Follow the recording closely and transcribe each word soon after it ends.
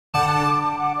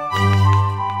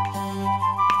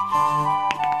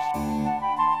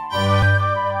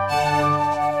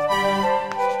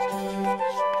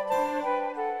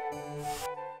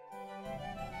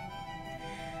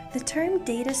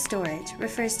data storage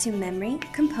refers to memory,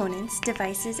 components,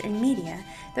 devices, and media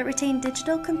that retain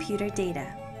digital computer data.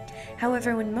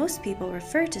 However, when most people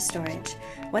refer to storage,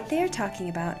 what they are talking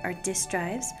about are disk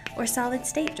drives or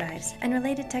solid-state drives and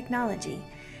related technology,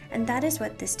 and that is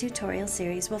what this tutorial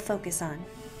series will focus on.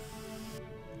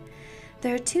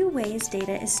 There are two ways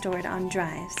data is stored on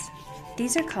drives.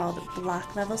 These are called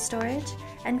block-level storage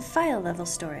and file-level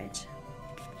storage.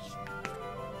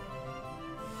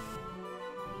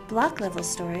 Block-level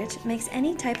storage makes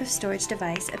any type of storage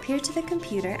device appear to the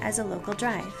computer as a local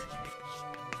drive.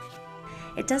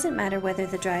 It doesn't matter whether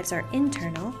the drives are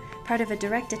internal, part of a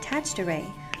direct attached array,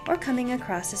 or coming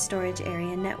across a storage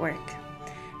area network.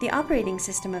 The operating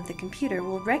system of the computer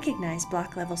will recognize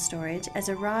block-level storage as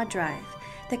a raw drive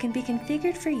that can be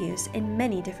configured for use in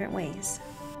many different ways.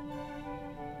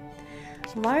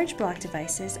 Large block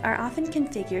devices are often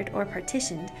configured or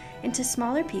partitioned into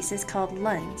smaller pieces called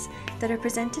LUNs that are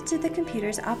presented to the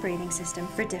computer's operating system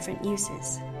for different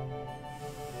uses.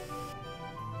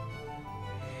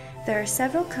 There are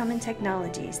several common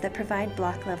technologies that provide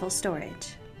block-level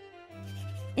storage.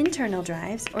 Internal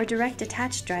drives, or direct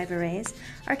attached drive arrays,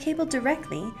 are cabled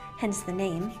directly, hence the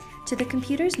name, to the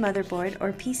computer's motherboard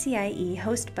or PCIe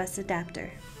host bus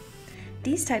adapter.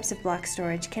 These types of block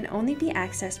storage can only be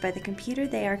accessed by the computer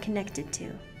they are connected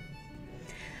to.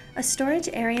 A storage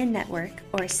area network,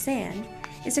 or SAN,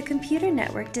 is a computer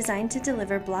network designed to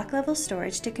deliver block-level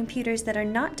storage to computers that are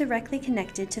not directly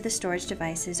connected to the storage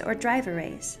devices or drive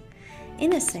arrays.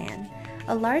 In a SAN,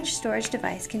 a large storage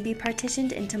device can be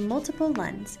partitioned into multiple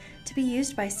LUNs to be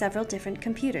used by several different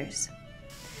computers.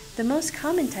 The most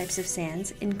common types of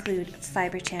SANs include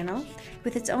fiber channel,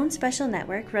 with its own special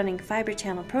network running fiber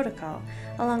channel protocol,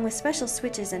 along with special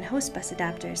switches and host bus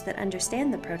adapters that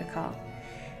understand the protocol,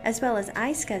 as well as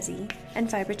iSCSI and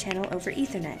fiber channel over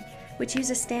Ethernet, which use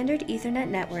a standard Ethernet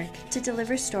network to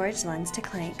deliver storage LUNs to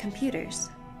client computers.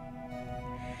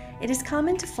 It is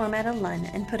common to format a LUN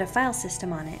and put a file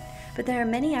system on it, but there are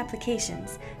many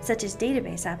applications, such as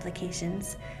database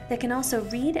applications, that can also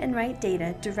read and write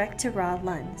data direct to raw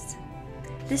LUNs.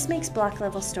 This makes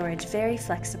block-level storage very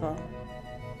flexible.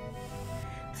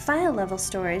 File-level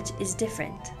storage is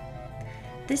different.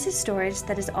 This is storage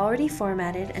that is already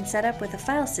formatted and set up with a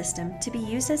file system to be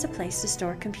used as a place to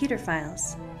store computer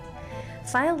files.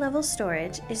 File-level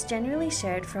storage is generally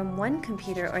shared from one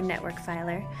computer or network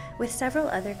filer with several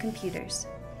other computers.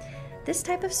 This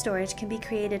type of storage can be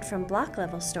created from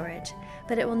block-level storage,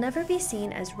 but it will never be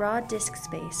seen as raw disk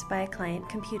space by a client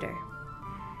computer.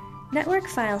 Network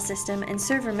file system and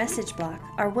server message block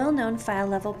are well-known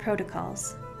file-level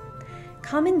protocols.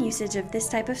 Common usage of this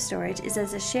type of storage is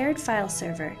as a shared file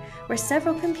server, where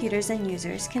several computers and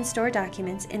users can store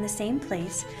documents in the same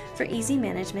place for easy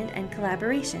management and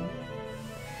collaboration.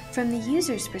 From the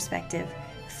user's perspective,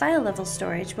 file-level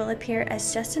storage will appear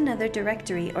as just another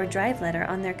directory or drive letter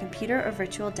on their computer or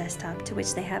virtual desktop to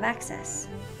which they have access.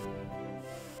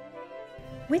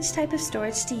 Which type of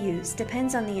storage to use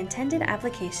depends on the intended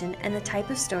application and the type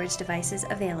of storage devices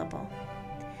available.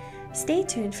 Stay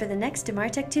tuned for the next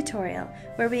Demartek tutorial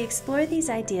where we explore these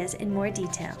ideas in more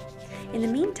detail. In the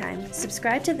meantime,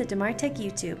 subscribe to the Demartek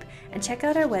YouTube and check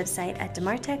out our website at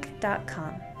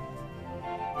demartek.com.